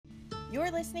You're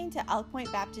listening to Elk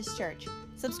Point Baptist Church.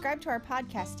 Subscribe to our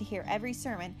podcast to hear every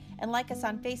sermon and like us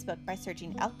on Facebook by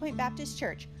searching Elk Point Baptist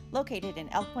Church, located in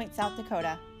Elk Point, South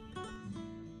Dakota.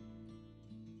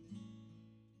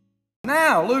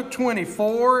 Now, Luke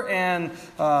 24, and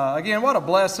again, what a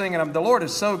blessing, and the Lord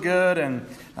is so good, and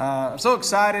so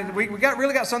excited. We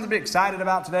really got something to be excited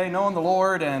about today, knowing the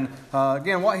Lord, and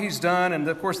again, what He's done, and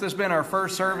of course, this has been our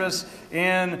first service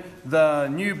in the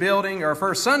new building, or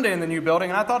first Sunday in the new building,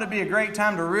 and I thought it'd be a great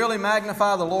time to really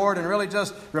magnify the Lord, and really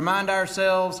just remind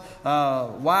ourselves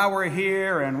why we're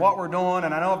here, and what we're doing,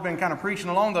 and I know I've been kind of preaching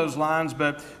along those lines,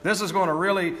 but this is going to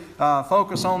really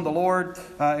focus on the Lord,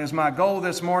 is my goal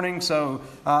this morning. So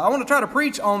I want to try to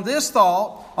preach on this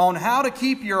thought on how to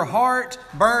keep your heart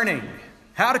burning.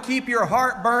 How to keep your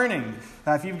heart burning.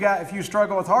 If you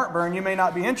struggle with heartburn, you may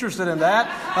not be interested in that.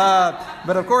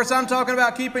 But of course, I'm talking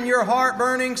about keeping your heart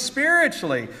burning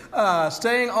spiritually,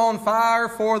 staying on fire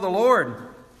for the Lord.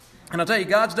 And I'll tell you,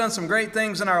 God's done some great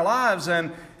things in our lives,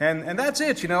 and that's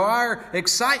it. You know, our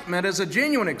excitement is a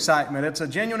genuine excitement. It's a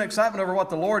genuine excitement over what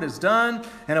the Lord has done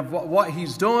and of what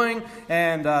He's doing.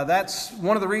 And that's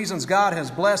one of the reasons God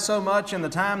has blessed so much in the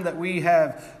time that we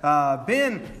have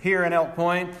been here in Elk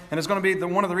Point. And it's going to be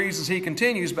one of the reasons He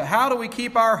continues. But how do we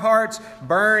keep our hearts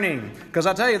burning? Because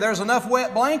I tell you, there's enough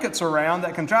wet blankets around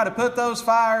that can try to put those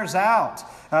fires out.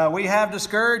 We have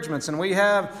discouragements, and we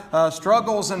have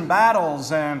struggles and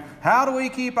battles, and how do we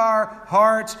keep our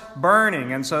hearts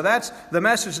burning? And so that's the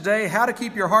message today, how to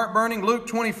keep your heart burning. Luke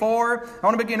 24, I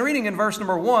want to begin reading in verse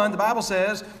number 1. The Bible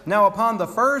says, "Now upon the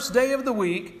first day of the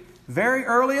week, very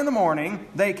early in the morning,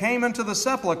 they came into the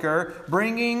sepulchre,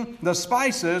 bringing the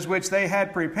spices which they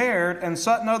had prepared, and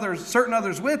certain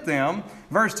others with them."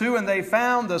 Verse 2, "And they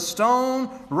found the stone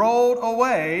rolled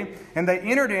away, and they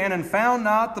entered in and found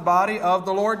not the body of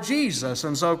the Lord Jesus."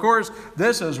 And so, of course,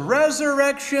 this is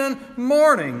resurrection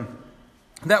morning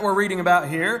that we're reading about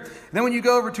here. Then when you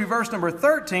go over to verse number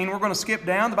 13, we're going to skip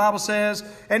down. The Bible says,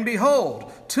 "And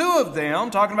behold, two of them,"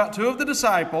 talking about two of the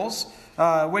disciples,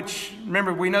 which,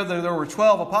 remember, we know that there were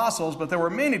 12 apostles, but there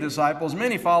were many disciples,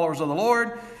 many followers of the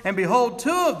Lord. "And behold,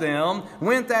 two of them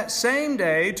went that same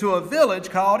day to a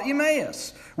village called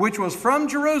Emmaus, which was from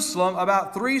Jerusalem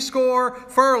about 80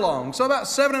 furlongs." So about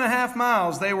 7.5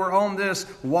 miles they were on this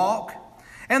walk.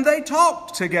 "And they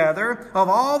talked together of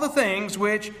all the things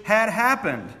which had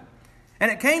happened.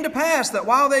 And it came to pass that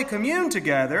while they communed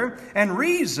together and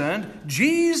reasoned,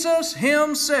 Jesus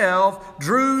Himself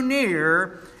drew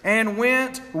near and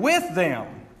went with them.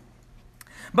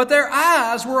 But their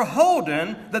eyes were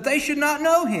holden that they should not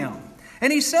know Him.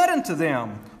 And He said unto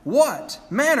them, What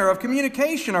manner of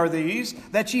communication are these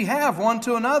that ye have one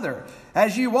to another,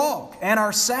 as ye walk, and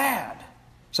are sad?"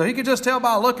 So He could just tell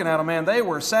by looking at them, man, they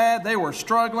were sad, they were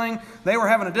struggling, they were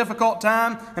having a difficult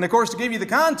time. And of course, to give you the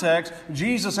context,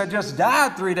 Jesus had just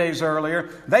died 3 days earlier.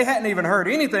 They hadn't even heard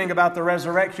anything about the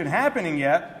resurrection happening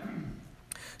yet.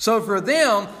 So for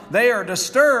them, they are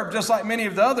disturbed just like many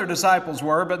of the other disciples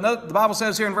were. But note, the Bible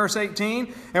says here in verse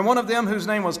 18, "And one of them whose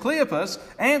name was Cleopas,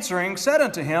 answering, said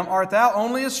unto Him, Art thou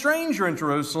only a stranger in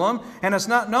Jerusalem, and hast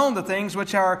not known the things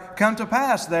which are come to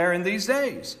pass there in these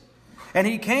days? And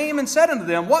He came and said unto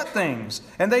them, What things?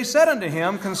 And they said unto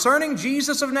Him, Concerning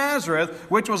Jesus of Nazareth,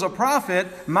 which was a prophet,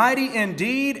 mighty in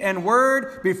deed and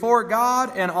word before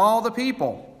God and all the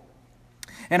people.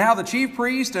 And how the chief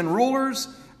priests and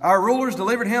our rulers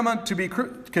delivered Him to be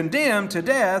condemned to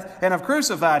death, and have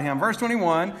crucified Him." Verse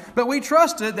 21, "But we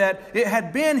trusted that it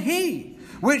had been He,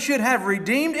 which should have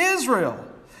redeemed Israel.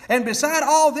 And beside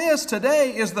all this, today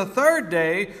is the third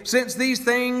day since these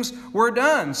things were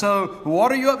done." So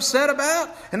what are you upset about?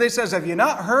 And they says, "Have you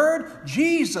not heard?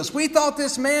 Jesus, we thought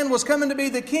this man was coming to be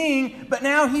the king, but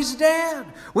now He's dead.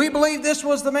 We believed this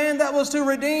was the man that was to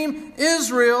redeem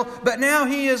Israel, but now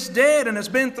He is dead, and it's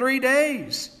been 3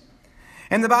 days."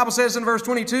 And the Bible says in verse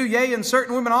 22, "Yea, and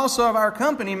certain women also of our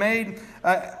company made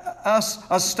us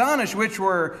astonished, which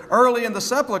were early in the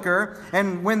sepulchre.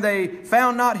 And when they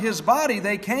found not His body,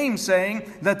 they came, saying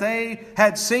that they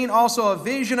had seen also a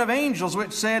vision of angels,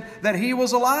 which said that He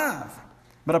was alive."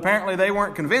 But apparently they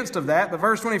weren't convinced of that. But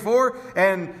verse 24,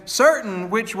 "And certain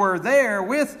which were there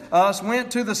with us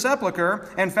went to the sepulchre,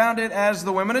 and found it as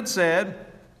the women had said,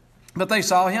 but they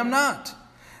saw Him not.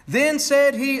 Then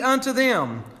said He unto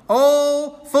them,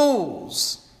 O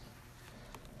fools."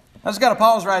 I just got to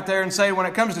pause right there and say, when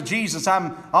it comes to Jesus,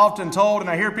 I'm often told, and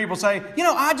I hear people say,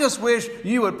 I just wish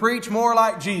you would preach more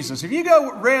like Jesus. If you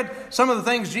read some of the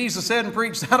things Jesus said and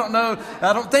preached, I don't know.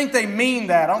 I don't think they mean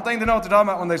that. I don't think they know what they're talking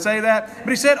about when they say that.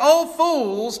 But He said, "O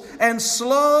fools, and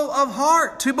slow of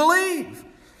heart to believe,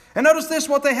 And notice this,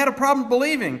 what they had a problem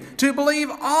believing. To believe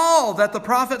all that the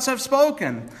prophets have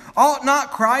spoken. Ought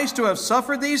not Christ to have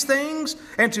suffered these things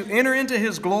and to enter into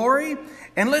his glory?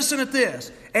 And listen at this.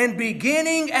 And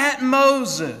beginning at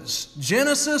Moses,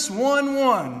 Genesis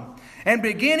 1:1, and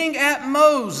beginning at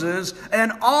Moses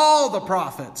and all the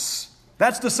prophets,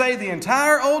 that's to say the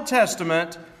entire Old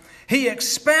Testament, he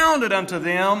expounded unto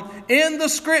them in the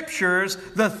Scriptures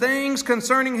the things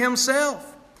concerning himself.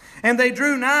 And they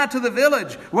drew nigh to the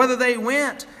village, whither they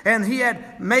went, and he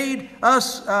had made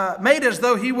as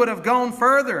though he would have gone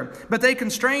further. But they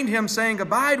constrained him, saying,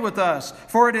 Abide with us,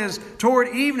 for it is toward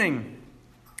evening,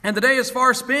 and the day is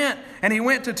far spent. And he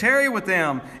went to tarry with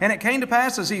them. And it came to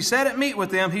pass, as he sat at meat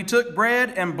with them, he took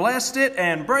bread and blessed it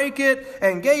and brake it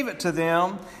and gave it to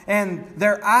them. And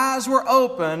their eyes were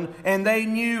opened, and they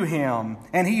knew him.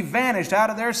 And he vanished out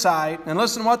of their sight. And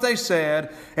listen to what they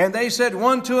said. And they said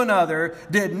one to another,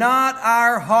 Did not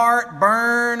our heart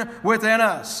burn within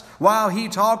us while he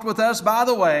talked with us by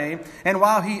the way, and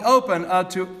while he opened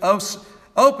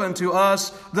to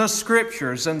us the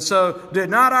Scriptures? And so, did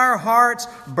not our hearts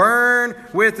burn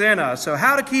within us? So,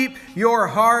 how to keep your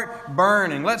heart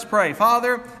burning? Let's pray.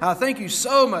 Father, I thank you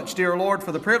so much, dear Lord,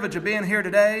 for the privilege of being here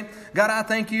today. God, I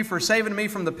thank you for saving me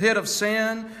from the pit of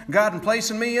sin, God, and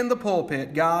placing me in the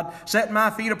pulpit, God, setting my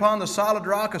feet upon the solid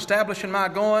rock, establishing my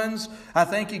goings. I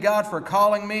thank you, God, for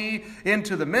calling me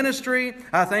into the ministry.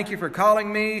 I thank you for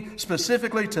calling me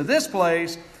specifically to this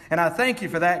place. And I thank you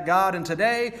for that, God. And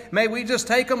today, may we just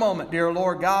take a moment, dear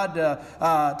Lord God,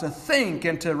 to think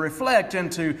and to reflect and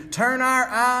to turn our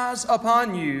eyes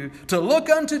upon you, to look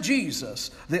unto Jesus,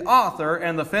 the author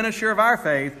and the finisher of our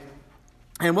faith.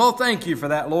 And we'll thank you for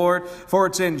that, Lord, for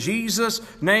it's in Jesus'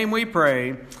 name we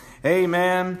pray.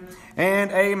 Amen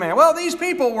and amen. Well, these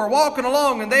people were walking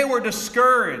along and they were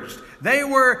discouraged. They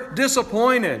were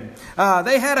disappointed.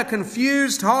 They had a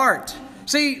confused heart.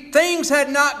 See, things had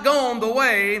not gone the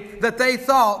way that they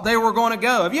thought they were going to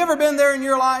go. Have you ever been there in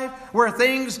your life where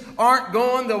things aren't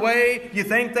going the way you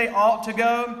think they ought to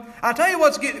go? I'll tell you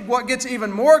what gets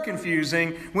even more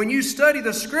confusing when you study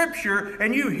the Scripture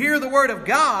and you hear the Word of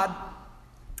God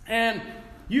and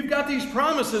you've got these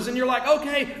promises and you're like,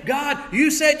 okay, God,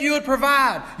 you said you would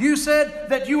provide. You said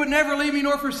that you would never leave me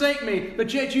nor forsake me,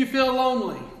 but yet you feel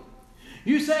lonely.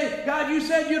 You say, God, you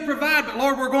said you'd provide, but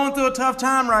Lord, we're going through a tough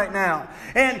time right now.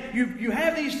 And you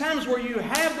have these times where you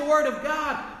have the Word of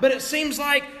God, but it seems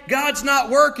like God's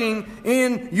not working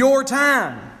in your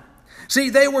time. See,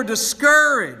 they were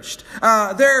discouraged.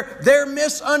 Their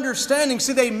misunderstanding.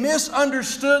 See, they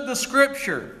misunderstood the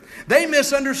Scripture. They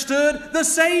misunderstood the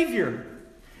Savior.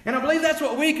 And I believe that's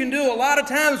what we can do a lot of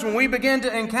times when we begin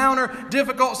to encounter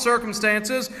difficult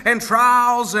circumstances and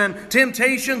trials and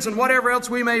temptations and whatever else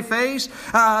we may face.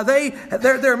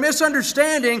 Their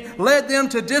misunderstanding led them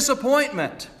to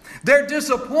disappointment. Their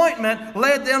disappointment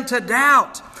led them to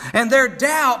doubt. And their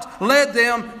doubt led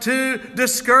them to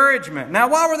discouragement. Now,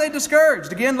 why were they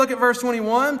discouraged? Again, look at verse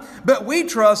 21. But we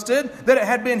trusted that it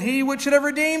had been He which should have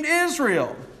redeemed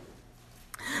Israel.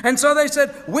 And so they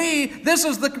said, we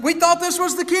thought this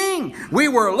was the king. We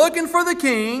were looking for the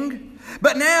king,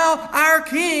 but now our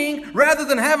king, rather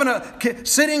than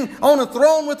sitting on a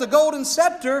throne with a golden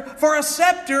scepter, for a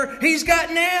scepter, he's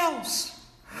got nails.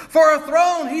 For a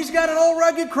throne, he's got an old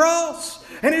rugged cross.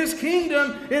 And his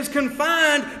kingdom is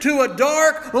confined to a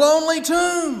dark, lonely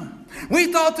tomb.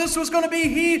 We thought this was going to be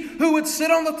he who would sit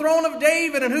on the throne of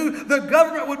David and who the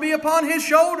government would be upon his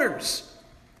shoulders.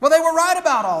 Well, they were right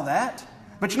about all that.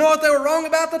 But you know what? They were wrong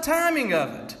about the timing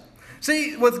of it.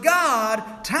 See, with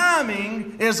God,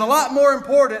 timing is a lot more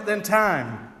important than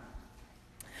time.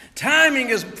 Timing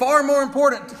is far more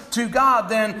important to God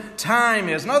than time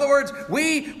is. In other words,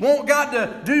 we want God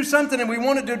to do something and we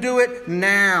wanted to do it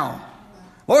now.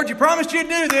 Lord, you promised you'd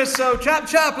do this, so chop,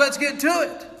 chop, let's get to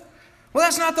it. Well,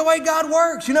 that's not the way God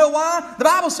works. You know why? The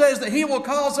Bible says that He will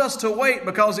cause us to wait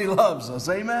because He loves us.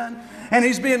 Amen? And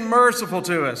He's being merciful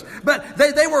to us. But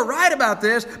they were right about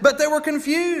this, but they were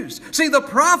confused. See, the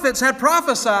prophets had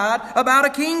prophesied about a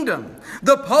kingdom.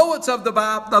 The poets of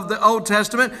the Old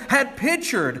Testament had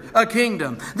pictured a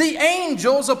kingdom. The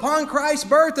angels upon Christ's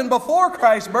birth and before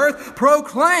Christ's birth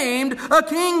proclaimed a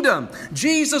kingdom.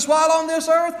 Jesus, while on this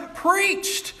earth,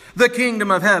 preached the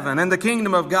kingdom of heaven and the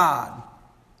kingdom of God.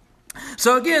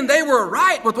 So again, they were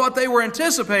right with what they were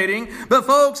anticipating, but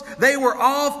folks, they were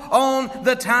off on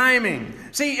the timing.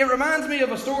 See, it reminds me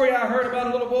of a story I heard about a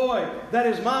little boy, that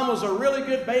his mom was a really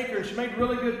good baker and she made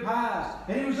really good pies.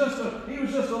 And he was just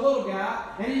a little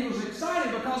guy, and he was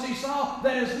excited because he saw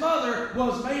that his mother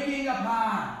was making a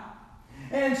pie.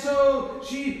 And so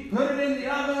she put it in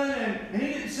the oven, and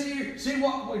he didn't see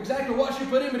exactly what she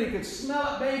put in, but he could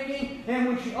smell it baking. And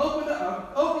when she opened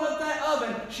up that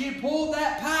oven, she pulled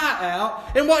that pie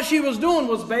out, and what she was doing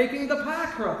was baking the pie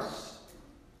crust.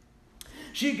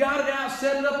 She got it out,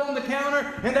 set it up on the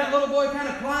counter, and that little boy kind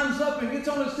of climbs up and gets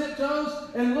on his tiptoes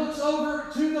and looks over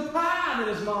to the pie that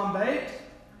his mom baked.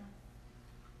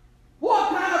 What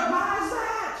kind of pie is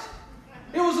that?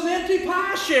 It was an empty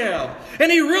pie shell.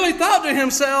 And he really thought to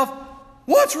himself,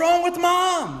 what's wrong with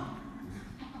Mom?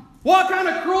 What kind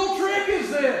of cruel trick is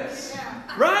this?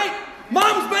 Right?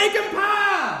 Mom's baking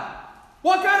pie.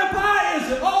 What kind of pie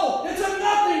is it? Oh, it's a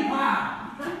nothing pie.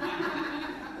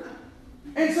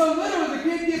 And so literally the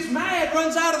kid gets mad,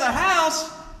 runs out of the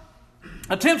house,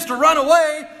 attempts to run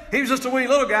away. He was just a wee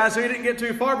little guy, so he didn't get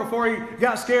too far before he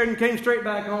got scared and came straight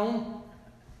back home.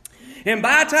 And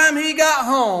by the time he got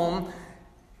home,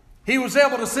 he was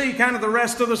able to see kind of the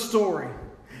rest of the story.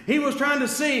 He was trying to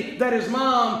see that his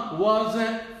mom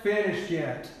wasn't finished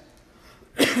yet.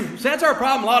 See, that's our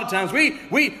problem a lot of times. We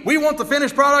want the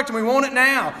finished product and we want it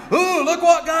now. Ooh, look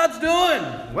what God's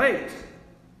doing. Wait,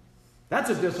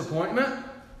 that's a disappointment.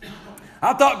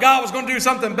 I thought God was going to do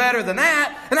something better than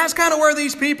that. And that's kind of where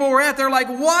these people were at. They're like,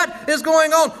 what is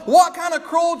going on? What kind of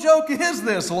cruel joke is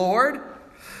this, Lord?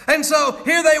 And so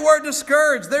here they were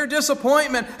discouraged. Their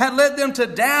disappointment had led them to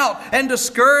doubt and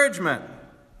discouragement.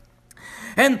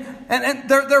 And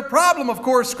their problem, of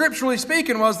course, scripturally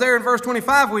speaking, was there in verse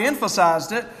 25. We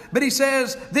emphasized it. But he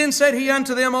says, then said he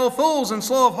unto them, O fools, and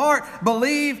slow of heart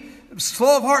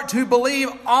to believe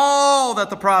all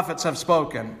that the prophets have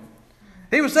spoken.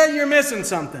 He was saying you're missing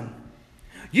something.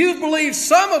 You've believed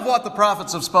some of what the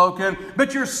prophets have spoken,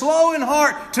 but you're slow in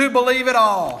heart to believe it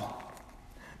all.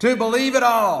 To believe it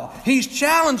all. He's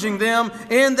challenging them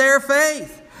in their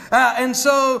faith. And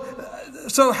so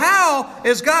how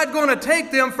is God going to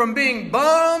take them from being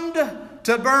bummed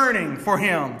to burning for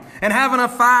Him and having a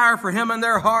fire for Him in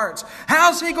their hearts?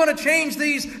 How's He going to change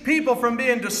these people from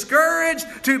being discouraged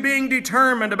to being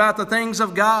determined about the things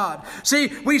of God?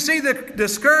 See, we see the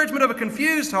discouragement of a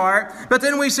confused heart, but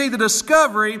then we see the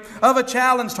discovery of a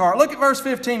challenged heart. Look at verse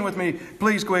 15 with me,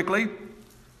 please, quickly.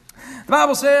 The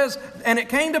Bible says, and it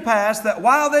came to pass that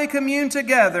while they communed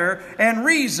together and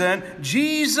reasoned,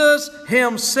 Jesus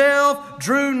Himself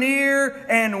drew near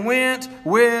and went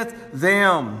with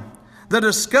them. The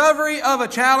discovery of a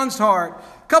challenged heart.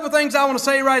 A couple things I want to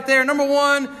say right there. Number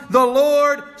one, the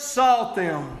Lord sought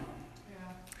them.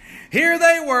 Here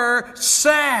they were,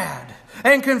 sad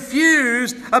and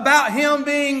confused about Him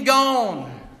being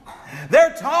gone.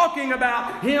 They're talking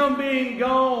about Him being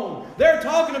gone. They're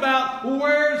talking about,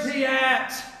 where's He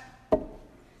at?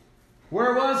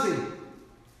 Where was He?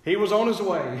 He was on His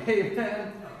way.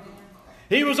 Amen.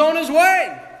 He was on His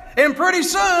way. And pretty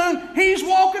soon, He's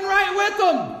walking right with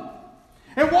them.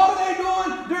 And what are they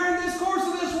doing during this course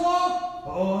of this walk?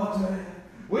 Oh, I'll tell you.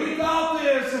 We thought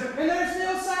this. And they're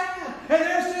still sad. And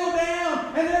they're still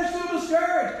down. And they're still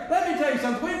discouraged. Let me tell you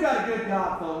something. We've got a good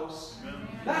God, folks.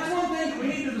 That's one thing we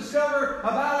need to discover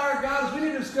about our God, is we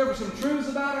need to discover some truths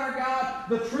about our God,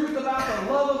 the truth about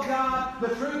the love of God, the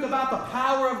truth about the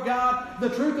power of God, the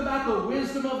truth about the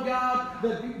wisdom of God,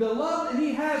 the love that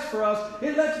He has for us.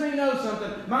 It lets me know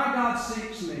something. My God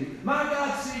seeks me. My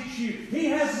God seeks you. He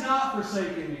has not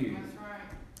forsaken you.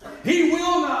 He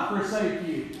will not forsake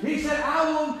you. He said,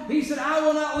 I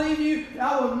will not leave you.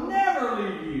 I will never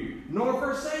leave you, nor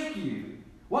forsake you.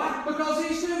 Why? Because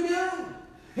He's too good.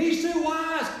 He's too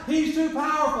wise. He's too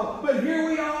powerful. But here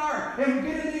we are, and we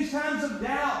get into these times of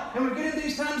doubt, and we get into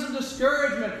these times of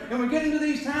discouragement, and we get into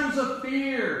these times of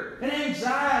fear and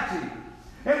anxiety.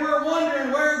 And we're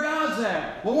wondering where God's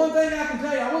at. Well, one thing I can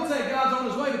tell you, I would say God's on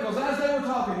His way, because as they were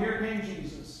talking, here came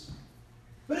Jesus.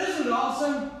 But isn't it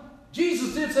awesome?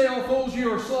 Jesus did say, "Oh, fools,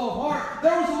 you are slow of heart."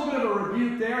 There was a little bit of a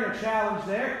rebuke there and a challenge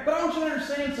there. But I want you to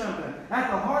understand something.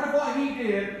 At the heart of what He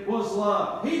did was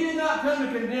love. He did not come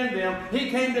to condemn them. He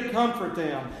came to comfort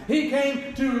them. He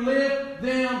came to lift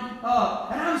them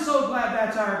up. And I'm so glad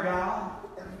that's our God.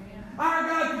 Our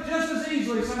God could just as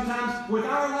easily sometimes, with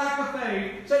our lack of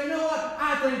faith, say, "You know what?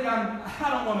 I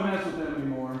don't want to mess with them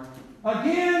anymore."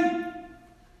 Again?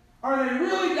 Are they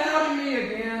really doubting me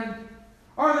again?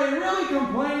 Are they really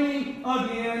complaining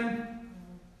again?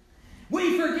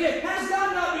 We forget. Has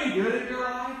God not been good in your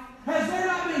life? Has there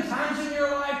not been times in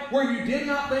your life where you did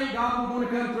not think God was going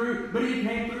to come through, but He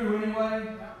came through anyway?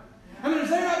 I mean, has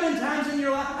there not been times in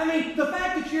your life? I mean, the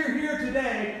fact that you're here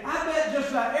today, I bet just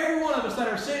about every one of us that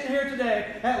are sitting here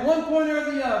today, at one point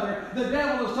or the other, the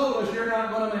devil has told us you're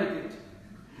not going to make it.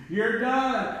 You're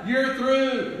done. You're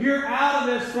through. You're out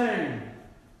of this thing.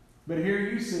 But here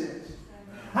you sit.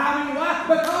 How many? Why?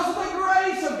 Because of the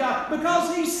grace of God.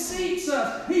 Because He seeks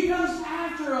us. He comes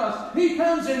after us. He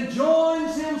comes and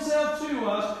joins Himself to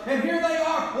us. And here they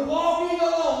are, walking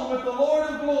along with the Lord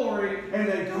of glory, and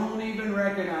they don't even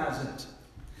recognize it.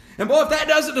 And boy, if that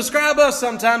doesn't describe us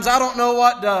sometimes, I don't know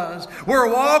what does.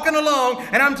 We're walking along,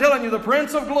 and I'm telling you, the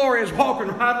Prince of Glory is walking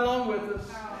right along with us.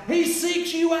 He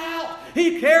seeks you out.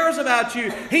 He cares about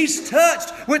you. He's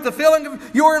touched with the feeling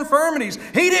of your infirmities.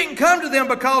 He didn't come to them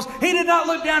because He did not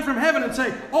look down from heaven and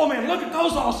say, oh man, look at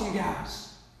those awesome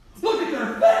guys. Look at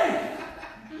their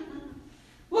faith.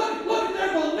 Look at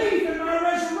their belief in my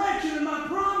resurrection and my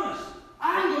promise.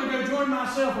 I'm going to go join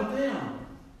myself with them.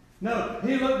 No,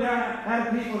 He looked down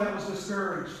at a people that was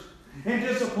discouraged and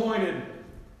disappointed,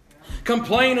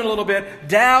 complaining a little bit,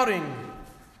 doubting.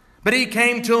 But He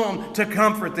came to them to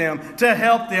comfort them, to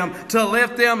help them, to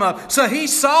lift them up. So He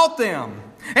sought them.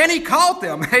 And He caught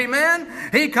them. Amen?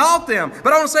 He caught them.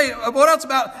 But I want to say, what else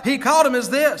about He caught them is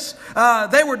this.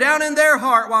 They were down in their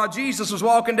heart while Jesus was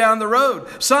walking down the road.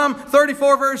 Psalm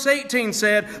 34 verse 18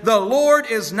 said, the Lord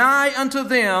is nigh unto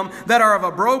them that are of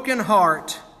a broken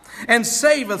heart, and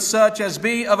saveth such as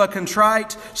be of a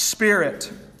contrite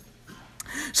spirit.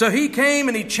 So He came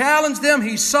and He challenged them.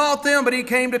 He sought them, but He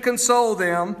came to console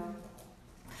them.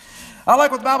 I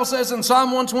like what the Bible says in Psalm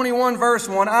 121 verse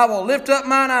 1. I will lift up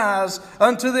mine eyes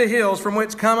unto the hills from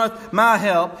which cometh my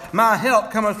help. My help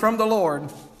cometh from the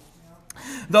Lord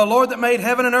that made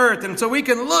heaven and earth. And so we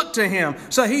can look to Him.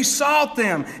 So He sought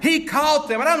them. He caught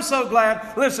them. And I'm so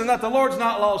glad, listen, that the Lord's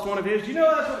not lost one of His. You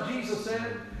know that's what Jesus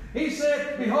said? He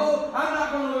said, behold, I'm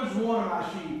not going to lose one of my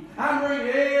sheep. I'm bringing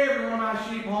every one of my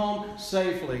sheep home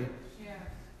safely. Yeah.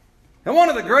 And one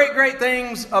of the great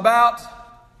things about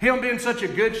Him being such a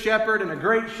good shepherd and a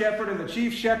great shepherd and the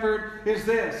chief shepherd is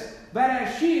this. That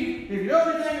as sheep, if you know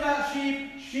anything about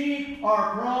sheep, sheep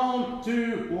are prone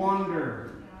to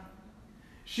wander.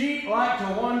 Sheep like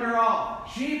to wander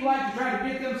off. Sheep like to try to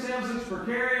get themselves into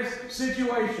precarious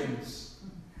situations.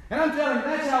 And I'm telling you,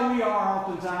 that's how we are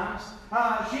oftentimes.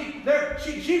 Sheep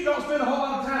don't spend a whole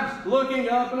lot of time looking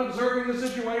up and observing the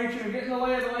situation and getting the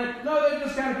lay of the land. No, they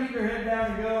just kind of keep their head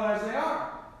down and go as they are.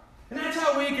 And that's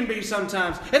how we can be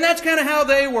sometimes. And that's kind of how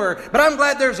they were. But I'm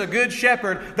glad there's a good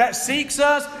shepherd that seeks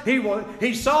us.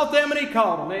 He sought them and He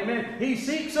called them. Amen. He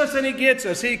seeks us and He gets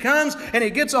us. He comes and He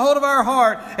gets a hold of our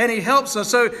heart and He helps us.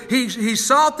 So He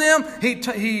sought them. He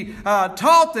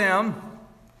taught them.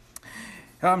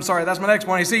 I'm sorry, that's my next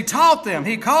point. He taught them.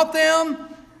 He caught them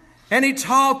and He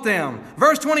taught them.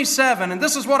 Verse 27, and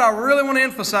this is what I really want to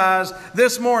emphasize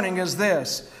this morning, is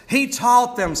this. He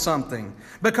taught them something.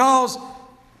 Because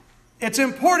it's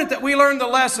important that we learn the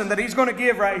lesson that He's going to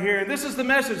give right here. And this is the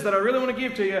message that I really want to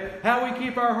give to you. How we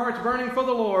keep our hearts burning for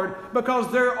the Lord.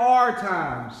 Because there are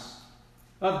times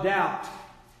of doubt.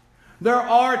 There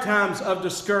are times of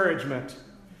discouragement.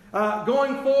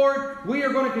 Going forward, we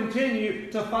are going to continue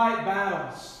to fight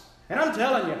battles. And I'm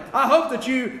telling you, I hope that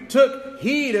you took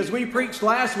heed as we preached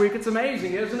last week. It's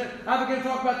amazing, isn't it? I began to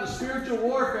talk about the spiritual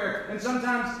warfare and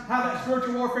sometimes how that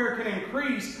spiritual warfare can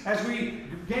increase as we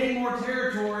gain more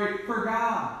territory for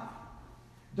God.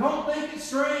 Don't think it's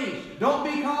strange. Don't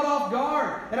be caught off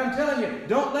guard. And I'm telling you,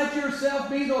 don't let yourself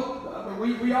be the...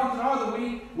 We often are the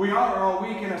weak. We are all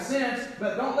weak in a sense.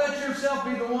 But don't let yourself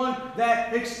be the one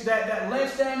that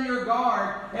lets down your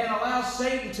guard and allows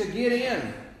Satan to get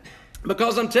in.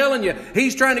 Because I'm telling you,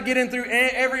 he's trying to get in through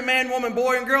every man, woman,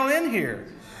 boy, and girl in here.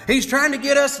 He's trying to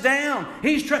get us down.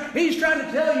 He's trying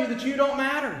to tell you that you don't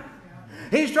matter.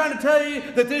 He's trying to tell you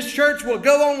that this church will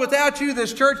go on without you.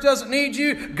 This church doesn't need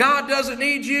you. God doesn't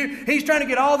need you. He's trying to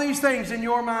get all these things in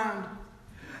your mind.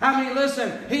 I mean,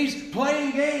 listen, he's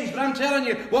playing games, but I'm telling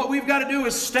you, what we've got to do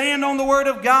is stand on the Word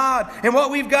of God. And what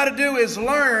we've got to do is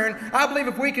learn. I believe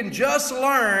if we can just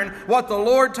learn what the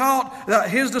Lord taught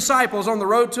His disciples on the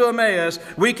road to Emmaus,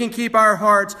 we can keep our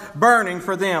hearts burning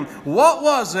for them. What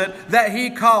was it that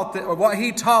He taught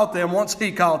them once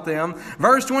He caught them?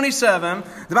 Verse 27,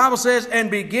 the Bible says, and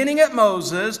beginning at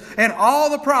Moses and all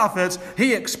the prophets,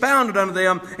 He expounded unto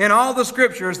them in all the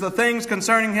Scriptures the things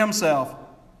concerning Himself.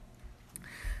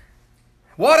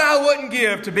 What I wouldn't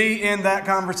give to be in that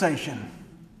conversation.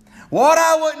 What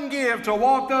I wouldn't give to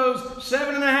walk those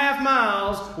 7.5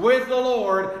 miles with the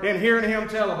Lord and hearing Him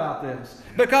tell about this.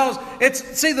 Because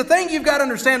the thing you've got to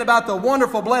understand about the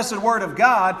wonderful, blessed Word of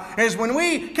God is when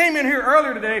we came in here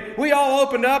earlier today, we all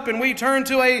opened up and we turned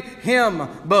to a hymn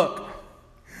book.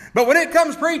 But when it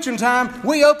comes preaching time,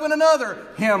 we open another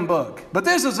hymn book. But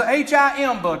this is a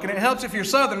H-I-M book, and it helps if you're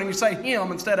Southern and you say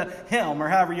hymn instead of hymn, or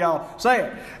however y'all say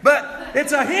it. But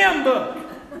it's a hymn book.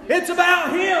 It's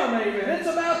about Him, amen. It's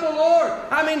about the Lord.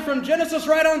 I mean, from Genesis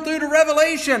right on through to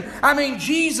Revelation. I mean,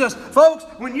 Jesus. Folks,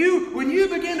 when you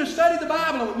begin to study the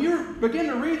Bible, when you begin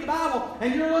to read the Bible,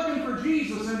 and you're looking for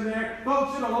Jesus in there,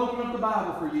 folks, it'll open up the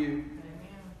Bible for you.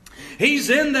 He's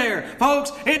in there.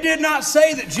 Folks, it did not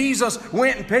say that Jesus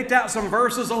went and picked out some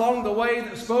verses along the way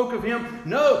that spoke of Him.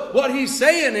 No, what He's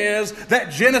saying is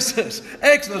that Genesis,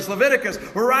 Exodus, Leviticus,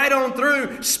 right on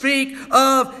through speak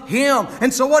of Him.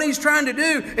 And so what He's trying to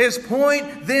do is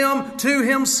point them to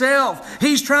Himself.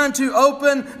 He's trying to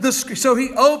so He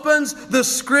opens the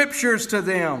Scriptures to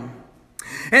them.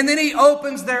 And then He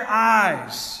opens their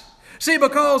eyes. See,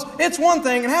 because it's one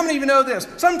thing, and how many of you know this?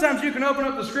 Sometimes you can open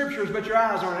up the Scriptures, but your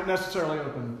eyes aren't necessarily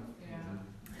open. Yeah.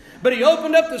 But He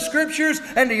opened up the Scriptures,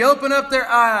 and He opened up their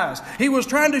eyes. He was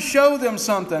trying to show them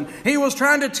something. He was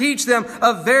trying to teach them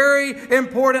a very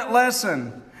important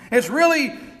lesson. It's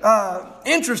really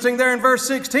interesting there in verse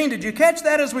 16. Did you catch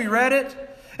that as we read it?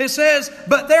 It says,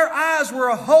 "But their eyes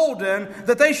were holden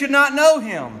that they should not know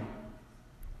Him."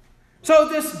 So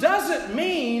this doesn't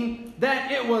mean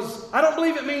that I don't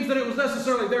believe it means that it was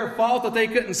necessarily their fault that they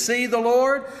couldn't see the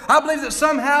Lord. I believe that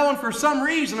somehow and for some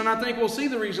reason, and I think we'll see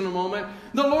the reason in a moment,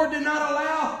 the Lord did not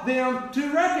allow them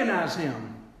to recognize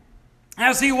Him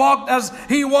as He walked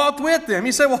with them.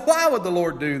 You say, well, why would the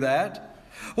Lord do that?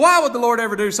 Why would the Lord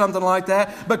ever do something like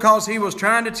that? Because He was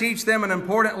trying to teach them an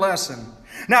important lesson.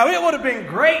 Now, it would have been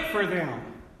great for them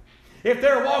if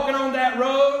they're walking on that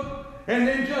road, and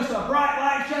then just a bright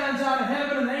light shines out of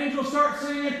heaven and the angels start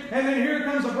singing, and then here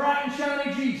comes a bright and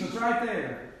shiny Jesus right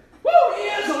there. Woo, He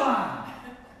is alive.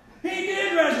 He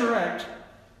did resurrect.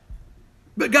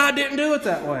 But God didn't do it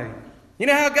that way. You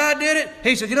know how God did it?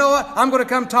 He said, you know what? I'm going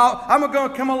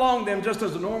to come along them just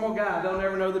as a normal guy. They'll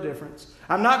never know the difference.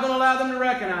 I'm not going to allow them to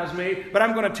recognize me, but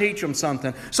I'm going to teach them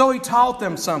something. So He taught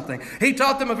them something. He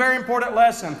taught them a very important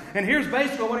lesson. And here's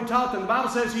basically what He taught them. The Bible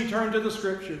says He turned to the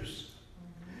Scriptures.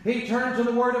 He turned to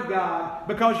the Word of God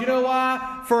because you know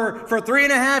why? For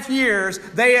 3.5 years,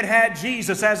 they had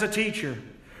Jesus as a teacher.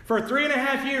 For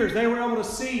 3.5 years, they were able to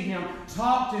see Him,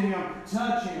 talk to Him,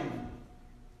 touch Him.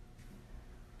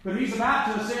 But He's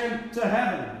about to ascend to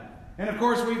heaven. And of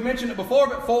course, we've mentioned it before,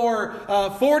 but for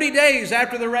 40 days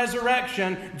after the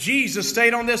resurrection, Jesus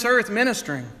stayed on this earth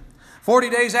ministering.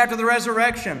 40 days after the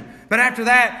resurrection. But after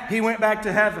that, He went back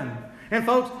to heaven. And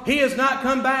folks, He has not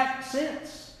come back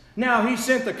since. Now, He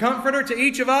sent the Comforter to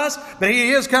each of us, but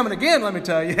He is coming again, let me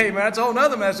tell you. Amen. That's a whole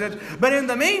other message. But in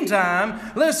the meantime,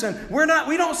 listen, we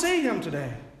don't see Him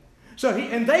today.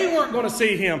 And they weren't going to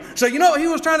see Him. So you know what He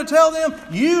was trying to tell them?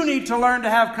 You need to learn to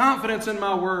have confidence in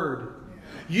my Word.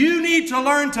 You need to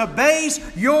learn to base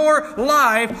your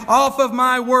life off of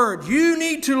my Word. You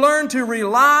need to learn to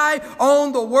rely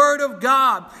on the Word of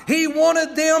God. He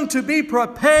wanted them to be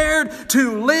prepared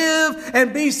to live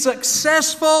and be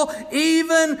successful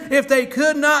even if they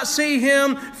could not see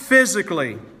Him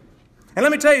physically. And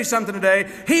let me tell you something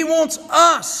today. He wants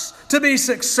us to be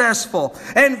successful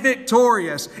and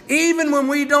victorious even when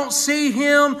we don't see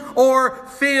Him or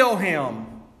feel Him.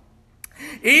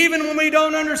 Even when we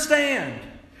don't understand.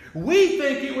 We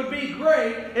think it would be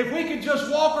great if we could just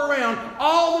walk around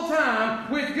all the time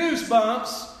with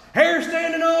goosebumps, hair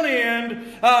standing on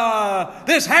end,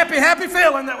 this happy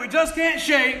feeling that we just can't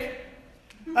shake.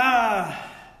 That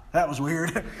was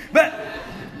weird. But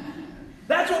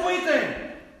that's what we think.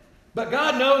 But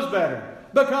God knows better.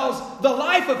 Because the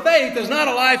life of faith is not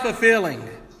a life of feeling.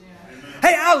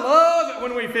 Hey, I love it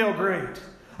when we feel great.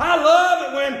 I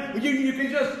love it when you can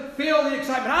just feel the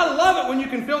excitement. I love it when you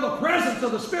can feel the presence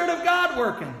of the Spirit of God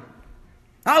working.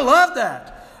 I love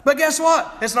that. But guess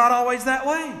what? It's not always that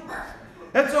way.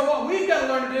 And so what we've got to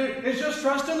learn to do is just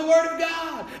trust in the Word of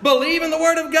God. Believe in the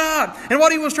Word of God. And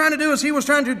what He was trying to do is He was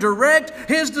trying to direct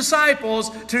His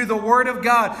disciples to the Word of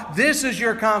God. This is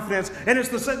your confidence. And it's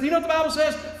you know what the Bible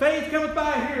says? Faith cometh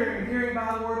by hearing, and hearing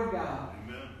by the Word of God.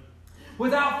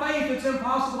 Without faith, it's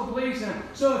impossible to please Him.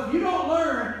 So if you don't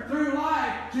learn through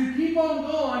life to keep on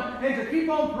going and to keep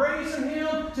on praising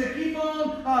Him, to keep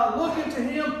on looking to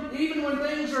Him, even when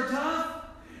things are tough,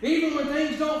 even when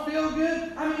things don't feel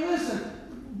good. I mean, listen,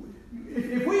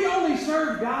 if we only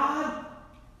serve God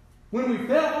when we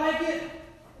felt like it,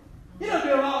 it'd be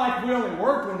a lot like if we only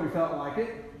worked when we felt like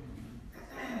it.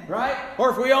 Right? Or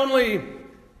if we only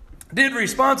did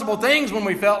responsible things when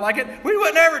we felt like it, we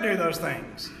would never do those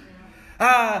things.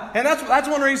 And that's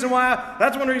one reason why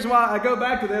I go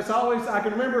back to this. I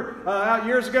can remember out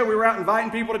years ago we were out inviting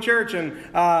people to church,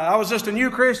 and I was just a new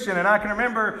Christian, and I can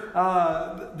remember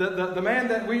the man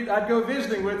that I'd go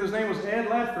visiting with. His name was Ed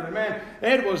Ledford, and man,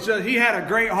 Ed he had a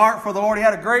great heart for the Lord. He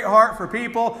had a great heart for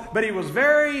people, but he was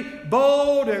very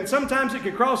bold, and sometimes it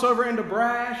could cross over into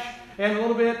brash and a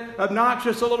little bit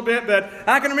obnoxious a little bit. But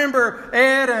I can remember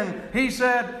Ed, and he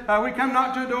said, we come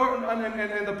knock to the door,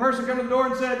 and the person come to the door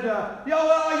and said,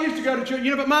 I used to go to church,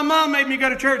 but my mom made me go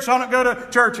to church, so I don't go to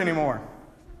church anymore.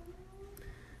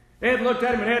 Ed looked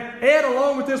at him, and Ed,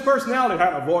 along with this personality,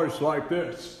 had a voice like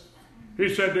this.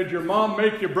 He said, did your mom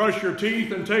make you brush your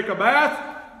teeth and take a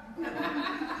bath?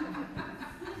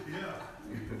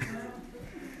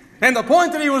 And the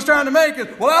point that he was trying to make is,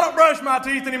 I don't brush my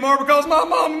teeth anymore because my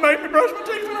mama made me brush my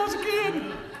teeth when I was a kid.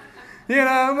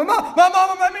 My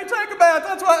mama made me take a bath.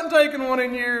 That's why I haven't taken one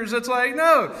in years. It's like,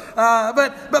 no.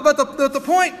 But the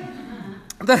point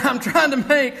that I'm trying to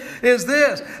make is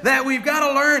this, that we've got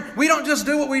to learn. We don't just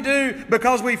do what we do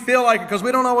because we feel like it, because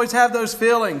we don't always have those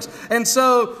feelings. And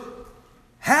so,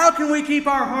 how can we keep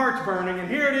our hearts burning? And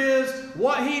here it is.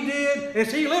 What he did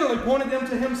is he literally pointed them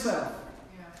to himself.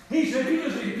 He said, you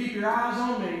just need to keep your eyes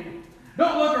on me.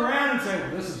 Don't look around and say,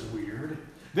 this is weird.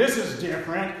 This is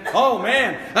different. Oh,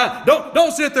 man.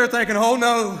 Don't sit there thinking, oh,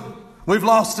 no, we've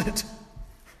lost it.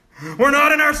 We're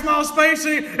not in our small space.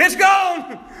 It's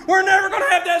gone. We're never going to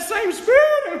have that same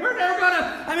spirit. And we're never going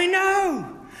to.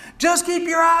 No. Just keep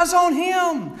your eyes on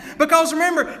Him. Because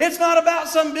remember, it's not about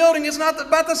some building. It's not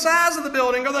about the size of the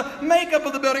building or the makeup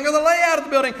of the building or the layout of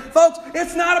the building. Folks,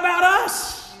 it's not about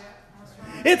us.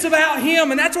 It's about Him,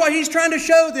 and that's what He's trying to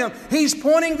show them. He's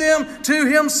pointing them to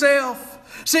Himself.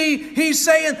 See, He's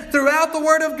saying throughout the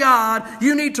Word of God,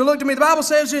 you need to look to me. The Bible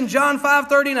says in John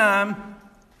 5:39,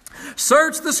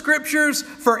 search the Scriptures,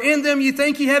 for in them you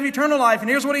think you have eternal life. And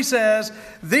here's what He says,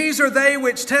 these are they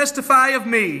which testify of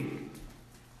me.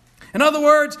 In other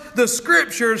words, the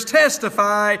Scriptures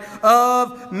testify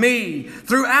of me.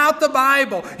 Throughout the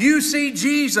Bible, you see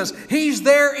Jesus. He's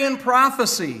there in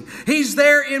prophecy. He's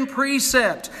there in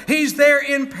precept. He's there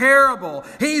in parable.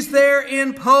 He's there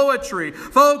in poetry.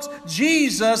 Folks,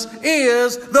 Jesus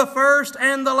is the first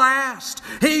and the last.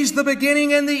 He's the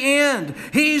beginning and the end.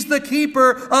 He's the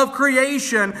keeper of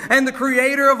creation and the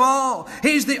creator of all.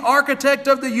 He's the architect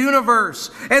of the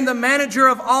universe and the manager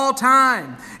of all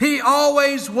time. He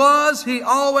always was. He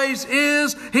always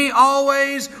is. He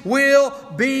always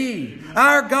will be.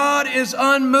 Our God is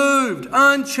unmoved,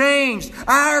 unchanged.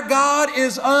 Our God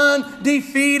is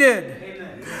undefeated.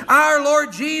 Our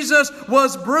Lord Jesus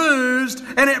was bruised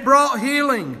and it brought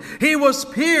healing. He was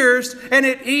pierced and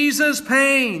it eases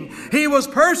pain. He was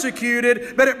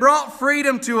persecuted, but it brought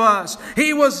freedom to us.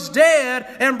 He was dead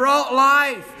and brought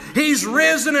life. He's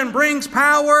risen and brings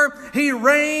power. He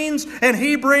reigns and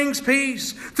He brings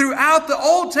peace. Throughout the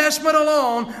Old Testament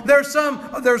alone,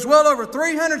 there's well over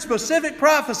 300 specific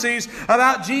prophecies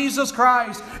about Jesus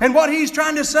Christ. And what He's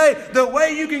trying to say, the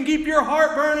way you can keep your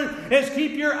heart burning is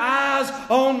keep your eyes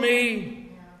on me.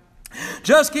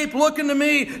 Just keep looking to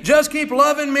me. Just keep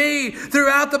loving me.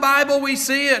 Throughout the Bible we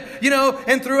see it.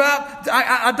 And throughout,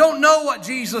 I don't know what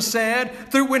Jesus said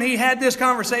when He had this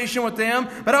conversation with them,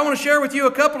 but I want to share with you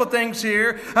a couple of things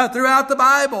here throughout the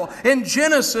Bible. In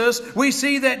Genesis, we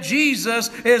see that Jesus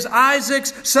is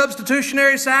Isaac's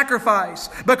substitutionary sacrifice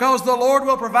because the Lord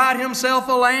will provide Himself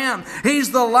a lamb.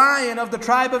 He's the Lion of the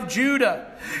tribe of Judah.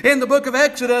 In the book of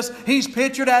Exodus, He's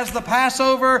pictured as the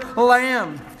Passover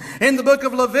lamb. In the book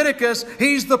of Leviticus,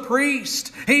 He's the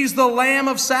priest. He's the lamb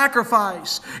of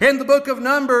sacrifice. In the book of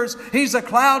Numbers, He's a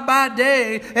cloud by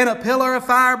day and a pillar of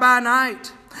fire by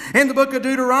night. In the book of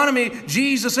Deuteronomy,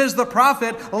 Jesus is the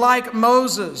prophet like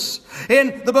Moses.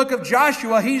 In the book of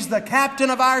Joshua, He's the captain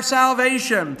of our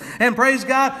salvation. And praise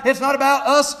God, it's not about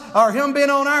us or Him being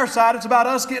on our side. It's about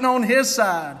us getting on His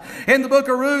side. In the book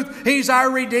of Ruth, He's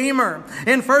our Redeemer.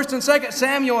 In 1 and 2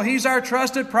 Samuel, He's our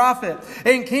trusted prophet.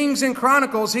 In Kings and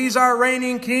Chronicles, He's our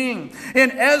reigning king. In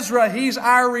Ezra, He's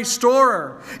our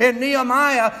restorer. In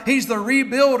Nehemiah, He's the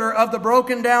rebuilder of the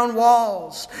broken down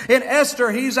walls. In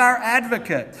Esther, He's our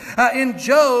advocate. In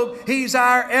Job, He's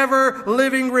our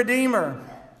ever-living Redeemer.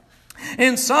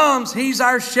 In Psalms, He's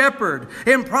our shepherd.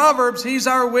 In Proverbs, He's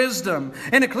our wisdom.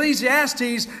 In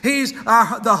Ecclesiastes, He's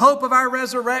the hope of our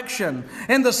resurrection.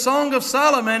 In the Song of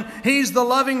Solomon, He's the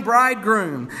loving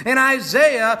bridegroom. In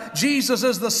Isaiah, Jesus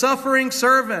is the suffering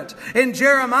servant. In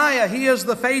Jeremiah, He is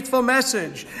the faithful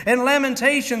message. In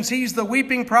Lamentations, He's the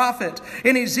weeping prophet.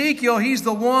 In Ezekiel, He's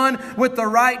the one with the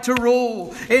right to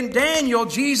rule. In Daniel,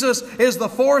 Jesus is the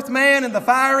fourth man in the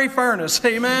fiery furnace.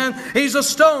 Amen. He's a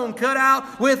stone cut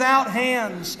out without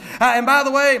hands. And by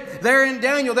the way, there in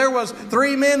Daniel, there was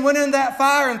 3 men went in that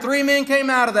fire and 3 men came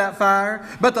out of that fire.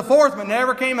 But the 4th one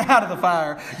never came out of the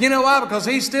fire. You know why? Because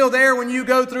he's still there when you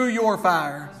go through your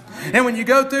fire. And when you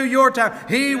go through your time,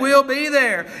 he will be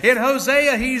there. In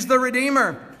Hosea, he's the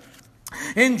Redeemer.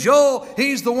 In Joel,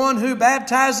 he's the one who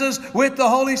baptizes with the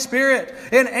Holy Spirit.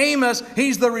 In Amos,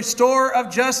 he's the restorer of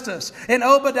justice. In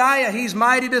Obadiah, he's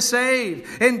mighty to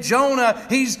save. In Jonah,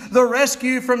 he's the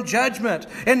rescue from judgment.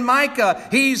 In Micah,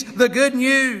 he's the good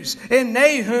news. In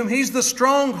Nahum, he's the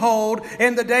stronghold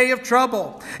in the day of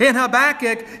trouble. In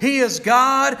Habakkuk, he is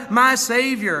God, my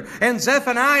Savior. In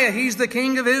Zephaniah, he's the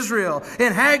King of Israel.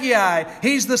 In Haggai,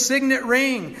 he's the signet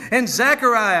ring. In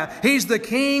Zechariah, he's the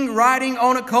King riding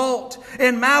on a colt.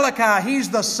 In Malachi, he's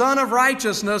the Son of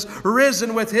Righteousness,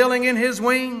 risen with healing in his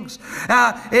wings.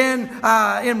 In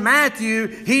Matthew,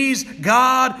 he's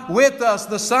God with us,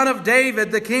 the Son of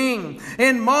David, the King.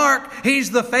 In Mark,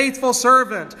 he's the faithful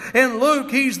servant. In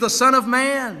Luke, he's the Son of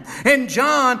Man. In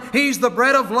John, he's the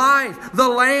bread of life, the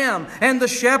Lamb, and the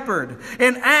Shepherd.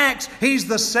 In Acts, he's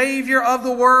the Savior of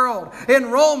the world. In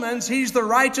Romans, he's the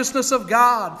righteousness of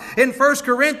God. In 1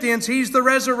 Corinthians, he's the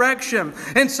resurrection.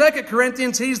 In 2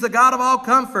 Corinthians, he's the God of all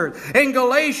comfort. In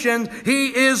Galatians, he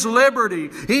is liberty.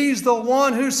 He's the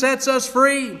one who sets us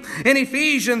free. In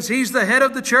Ephesians, he's the head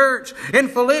of the church. In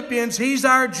Philippians, he's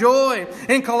our joy.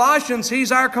 In Colossians, he's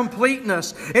our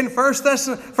completeness. In 1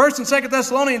 and 2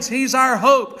 Thessalonians, he's our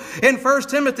hope. In 1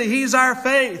 Timothy, he's our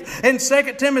faith. In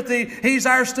 2 Timothy, he's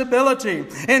our stability.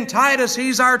 In Titus,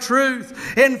 he's our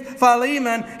truth. In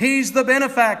Philemon, he's the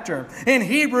benefactor. In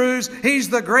Hebrews, he's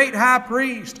the great high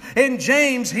priest. In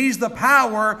James, he's the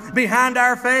power behind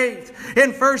our faith.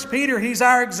 In 1 Peter, he's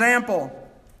our example.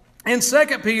 In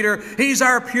 2 Peter, he's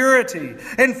our purity.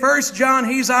 In 1 John,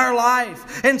 he's our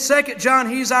life. In 2 John,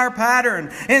 he's our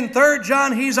pattern. In 3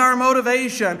 John, he's our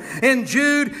motivation. In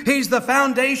Jude, he's the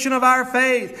foundation of our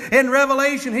faith. In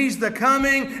Revelation, he's the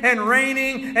coming and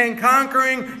reigning and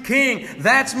conquering King.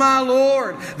 That's my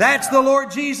Lord. That's the Lord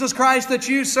Jesus Christ that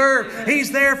you serve. He's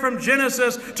there from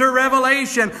Genesis to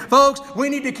Revelation. Folks, we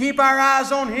need to keep our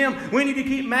eyes on Him. We need to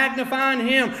keep magnifying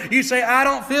Him. You say, I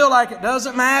don't feel like it.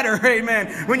 Doesn't matter.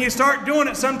 Amen. When you start doing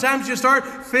it, sometimes you start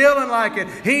feeling like it.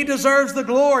 He deserves the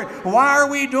glory. Why are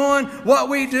we doing what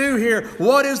we do here?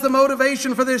 What is the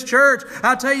motivation for this church?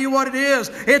 I'll tell you what it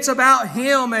is. It's about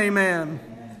Him, amen.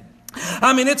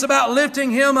 It's about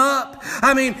lifting Him up.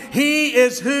 He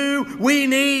is who we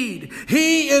need.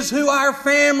 He is who our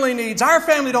family needs. Our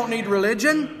family don't need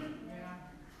religion.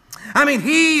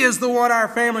 He is the one our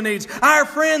family needs. Our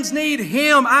friends need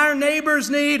Him. Our neighbors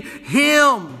need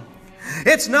Him.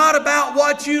 It's not about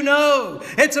what you know.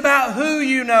 It's about who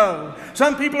you know.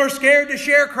 Some people are scared to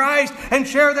share Christ and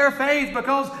share their faith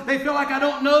because they feel like I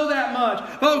don't know that much.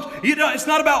 Folks, it's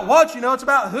not about what you know. It's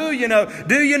about who you know.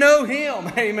 Do you know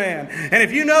Him? Amen. And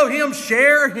if you know Him,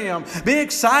 share Him. Be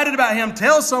excited about Him.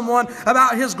 Tell someone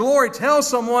about His glory. Tell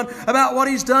someone about what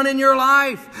He's done in your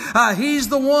life. He's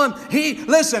the one.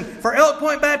 Listen, for Elk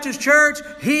Point Baptist Church,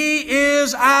 He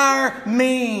is our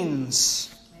means.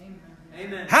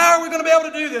 Amen. How are we going to be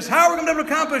able to do this? How are we going to be able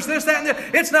to accomplish this, that, and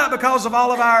this? It's not because of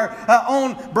all of our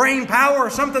own brain power or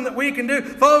something that we can do.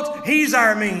 Folks, He's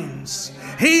our means.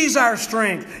 He's our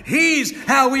strength. He's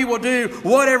how we will do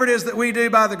whatever it is that we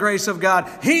do by the grace of God.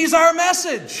 He's our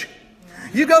message.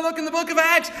 You go look in the book of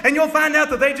Acts and you'll find out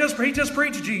that he just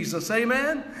preached Jesus.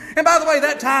 Amen. And by the way,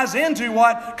 that ties into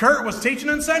what Kurt was teaching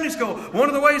in Sunday school. One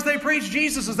of the ways they preached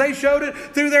Jesus is they showed it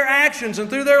through their actions and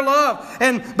through their love.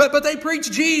 But they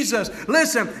preached Jesus.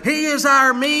 Listen, He is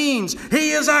our means.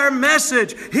 He is our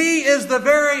message. He is the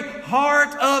very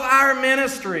heart of our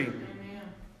ministry.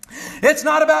 It's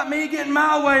not about me getting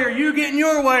my way or you getting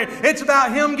your way. It's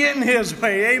about Him getting His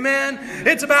way. Amen.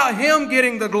 It's about Him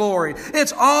getting the glory.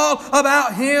 It's all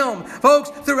about Him. Folks,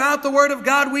 throughout the Word of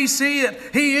God we see it.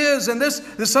 He is. And this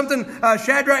is something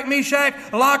Shadrach, Meshach,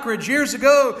 Lockridge years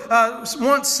ago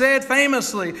once said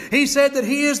famously. He said that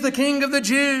He is the King of the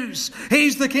Jews.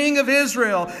 He's the King of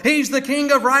Israel. He's the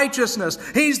King of righteousness.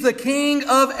 He's the King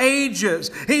of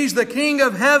ages. He's the King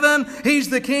of heaven. He's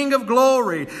the King of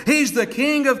glory. He's the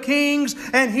King of kings,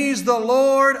 and He's the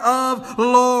Lord of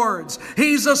lords.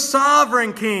 He's a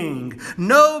sovereign King.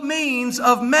 No means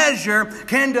of measure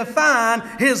can define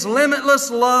His limitless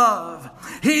love.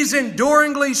 He's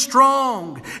enduringly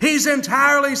strong. He's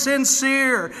entirely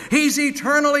sincere. He's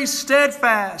eternally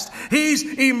steadfast.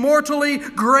 He's immortally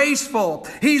graceful.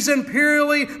 He's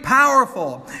imperially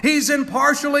powerful. He's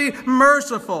impartially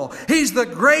merciful. He's the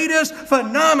greatest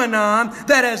phenomenon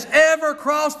that has ever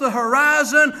crossed the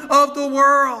horizon of the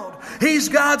world. He's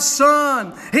God's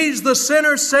Son. He's the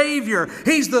sinner's Savior.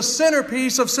 He's the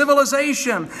centerpiece of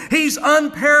civilization. He's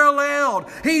unparalleled.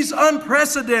 He's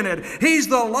unprecedented. He's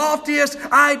the loftiest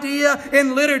idea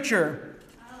in literature.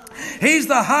 He's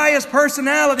the highest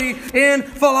personality in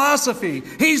philosophy.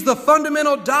 He's the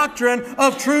fundamental doctrine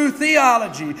of true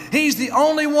theology. He's the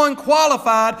only one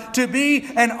qualified to be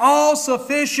an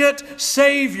all-sufficient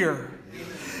Savior.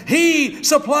 He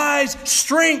supplies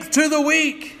strength to the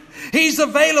weak. He's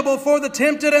available for the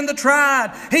tempted and the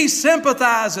tried. He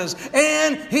sympathizes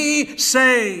and He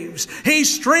saves. He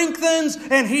strengthens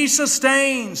and He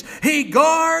sustains. He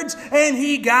guards and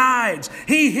He guides.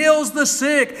 He heals the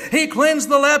sick. He cleanses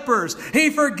the lepers. He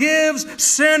forgives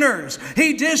sinners.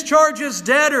 He discharges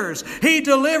debtors. He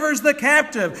delivers the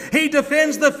captive. He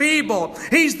defends the feeble.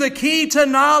 He's the key to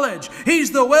knowledge.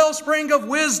 He's the wellspring of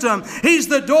wisdom. He's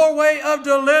the doorway of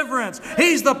deliverance.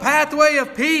 He's the pathway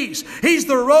of peace. He's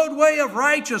the roadway of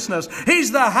righteousness.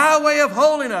 He's the highway of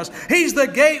holiness. He's the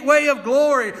gateway of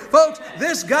glory. Folks,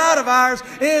 this God of ours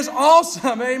is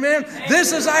awesome. Amen.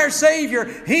 This is our Savior.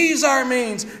 He's our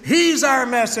means. He's our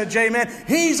message. Amen.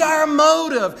 He's our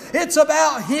motive. It's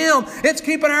about Him. It's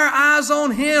keeping our eyes on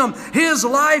Him. His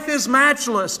life is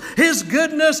matchless. His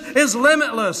goodness is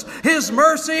limitless. His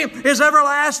mercy is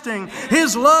everlasting.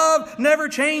 His love never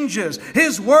changes.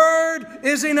 His word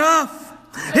is enough.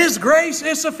 His grace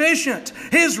is sufficient.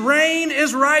 His reign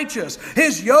is righteous.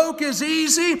 His yoke is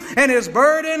easy and His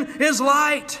burden is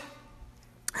light.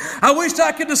 I wish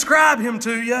I could describe Him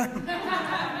to you,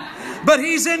 but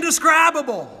He's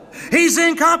indescribable. He's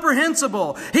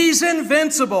incomprehensible. He's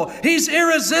invincible. He's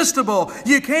irresistible.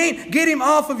 You can't get Him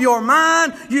off of your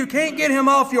mind. You can't get Him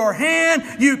off your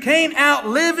hand. You can't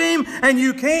outlive Him, and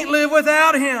you can't live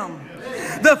without Him.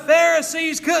 The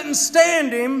Pharisees couldn't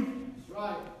stand Him,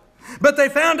 but they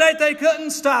found out they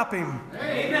couldn't stop Him.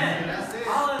 Amen.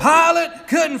 Pilate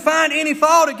couldn't find any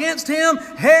fault against Him.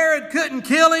 Herod couldn't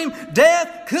kill Him.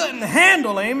 Death couldn't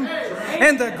handle Him.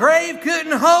 And the grave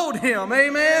couldn't hold Him.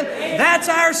 Amen. That's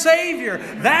our Savior.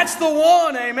 That's the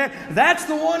one. Amen. That's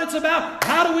the one. It's about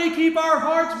how do we keep our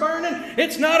hearts burning.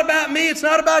 It's not about me. It's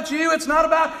not about you. It's not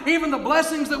about even the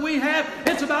blessings that we have.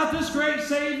 It's about this great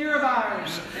Savior of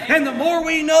ours. And the more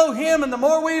we know Him and the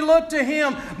more we look to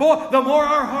Him, boy, the more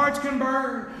our hearts can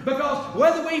burn. Because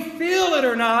whether we feel it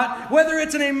or not, whether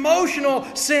it's an emotional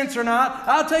sense or not,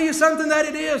 I'll tell you something that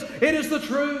it is. It is the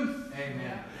truth.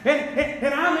 Amen.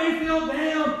 And I may feel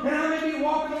down, and I may be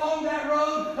walking along that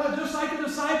road just like the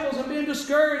disciples and being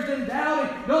discouraged and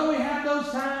doubting. Don't we have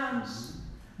those times?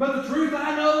 But the truth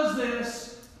I know is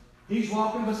this. He's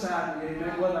walking beside me,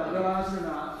 amen, whether I realize it or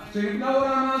not. So you know what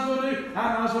I might as well do?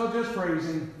 I might as well just praise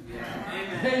Him.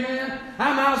 Yeah. Amen.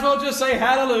 I might as well just say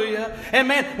hallelujah. And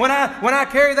man, when I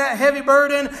carry that heavy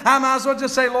burden, I might as well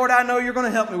just say, Lord, I know You're going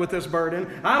to help me with this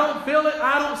burden. I don't feel it,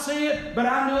 I don't see it, but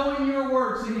I know in Your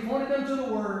word. See, He pointed them to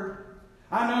the word.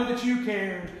 I know that You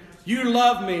care. You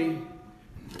love me.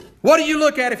 What do you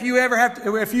look at if you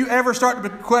ever start to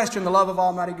question the love of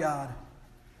Almighty God?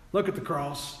 Look at the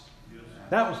cross.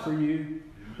 That was for you.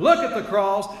 Look at the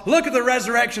cross. Look at the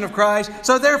resurrection of Christ.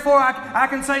 So therefore, I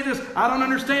can say this. I don't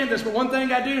understand this, but one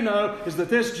thing I do know is that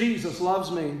this Jesus loves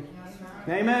me.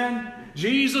 Amen.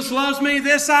 Jesus loves me.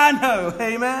 This I know.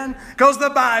 Amen. Because the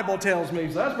Bible tells me.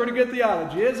 So that's pretty good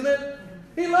theology, isn't it?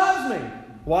 He loves me.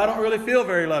 Well, I don't really feel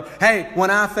very loved. Hey,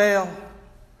 when I fail,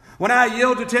 when I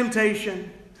yield to temptation,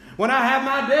 when I have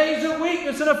my days of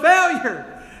weakness and of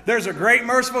failure, there's a great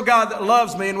merciful God that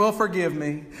loves me and will forgive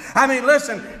me. I mean,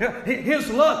 listen, His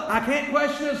love, I can't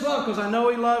question His love because I know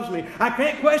He loves me. I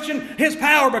can't question His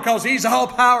power because He's all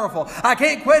powerful. I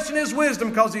can't question His wisdom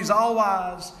because He's all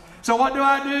wise. So what do?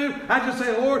 I just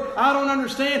say, Lord, I don't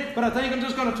understand, but I think I'm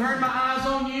just going to turn my eyes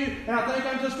on You, and I think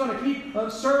I'm just going to keep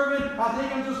serving. I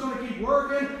think I'm just going to keep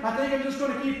working. I think I'm just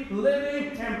going to keep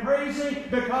living and praising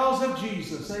because of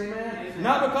Jesus. Amen.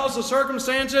 Not because of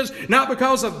circumstances, not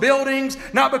because of buildings,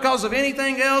 not because of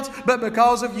anything else, but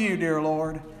because of You, dear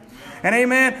Lord. And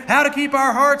amen. How to keep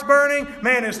our hearts burning?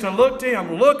 Man, is to look to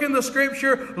Him. Look in the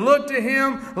Scripture. Look to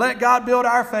Him. Let God build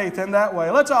our faith in that way.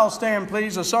 Let's all stand,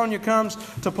 please, as Sonia comes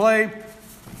to play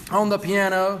on the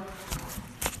piano.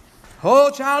 Oh,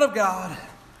 child of God.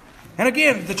 And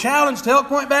again, the challenge to Elk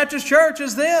Point Baptist Church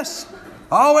is this.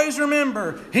 Always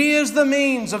remember, He is the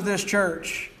means of this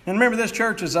church. And remember, this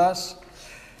church is us.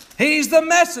 He's the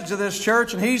message of this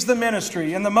church, and He's the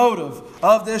ministry and the motive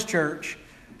of this church.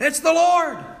 It's the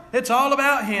Lord. It's all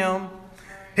about Him.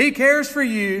 He cares for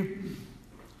you.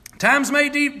 Times may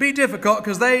be difficult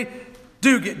because they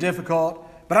do get difficult.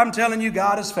 But I'm telling you,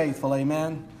 God is faithful.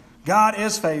 Amen. God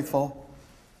is faithful.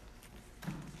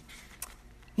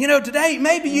 You know, today,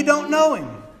 maybe you don't know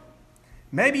Him.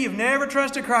 Maybe you've never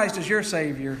trusted Christ as your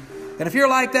Savior. And if you're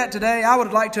like that today, I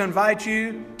would like to invite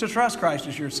you to trust Christ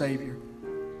as your Savior.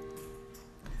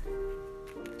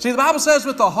 See, the Bible says,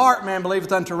 with the heart man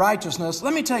believeth unto righteousness.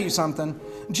 Let me tell you something.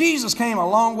 Jesus came a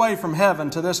long way from heaven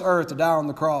to this earth to die on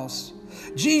the cross.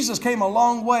 Jesus came a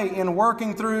long way in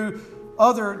working through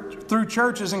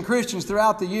churches and Christians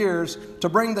throughout the years to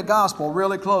bring the gospel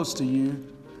really close to you,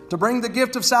 to bring the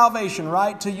gift of salvation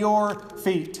right to your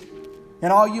feet.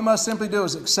 And all you must simply do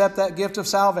is accept that gift of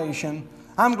salvation.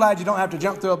 I'm glad you don't have to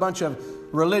jump through a bunch of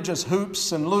religious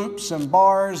hoops and loops and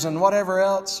bars and whatever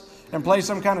else and play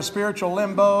some kind of spiritual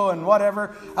limbo and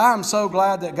whatever. I'm so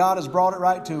glad that God has brought it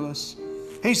right to us.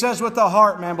 He says, with the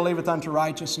heart man believeth unto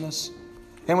righteousness,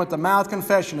 and with the mouth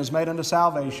confession is made unto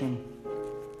salvation.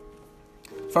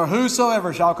 For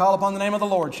whosoever shall call upon the name of the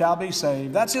Lord shall be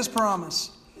saved. That's His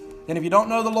promise. And if you don't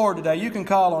know the Lord today, you can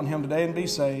call on Him today and be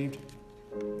saved.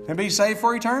 And be saved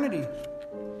for eternity.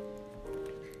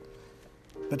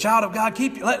 The child of God,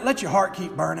 let your heart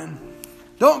keep burning.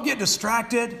 Don't get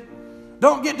distracted.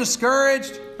 Don't get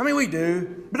discouraged. I mean, we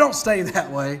do, but don't stay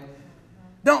that way.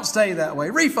 Don't stay that way.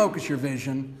 Refocus your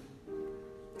vision.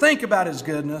 Think about His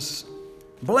goodness.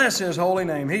 Bless His holy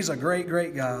name. He's a great,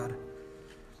 great God.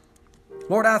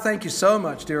 Lord, I thank You so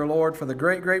much, dear Lord, for the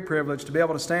great, great privilege to be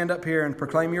able to stand up here and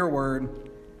proclaim Your word.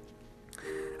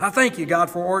 I thank You, God,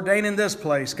 for ordaining this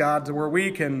place, God, to where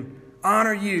we can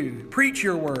honor You, preach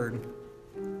Your word,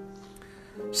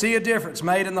 see a difference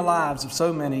made in the lives of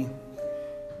so many.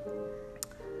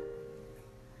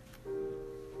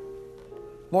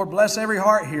 Lord, bless every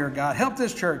heart here, God. Help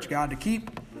this church, God, to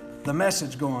keep the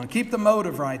message going. Keep the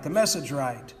motive right, the message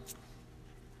right.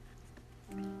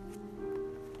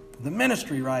 The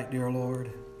ministry right, dear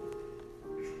Lord.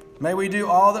 May we do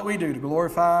all that we do to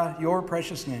glorify Your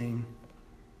precious name.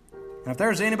 And if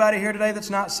there's anybody here today that's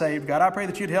not saved, God, I pray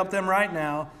that You'd help them right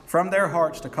now from their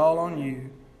hearts to call on You.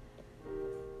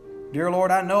 Dear Lord,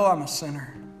 I know I'm a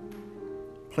sinner.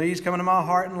 Please come into my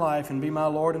heart and life and be my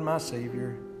Lord and my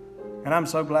Savior. And I'm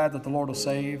so glad that the Lord will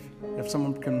save if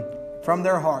someone can, from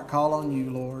their heart, call on You,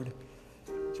 Lord.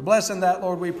 So bless in that,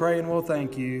 Lord, we pray, and we'll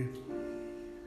thank You.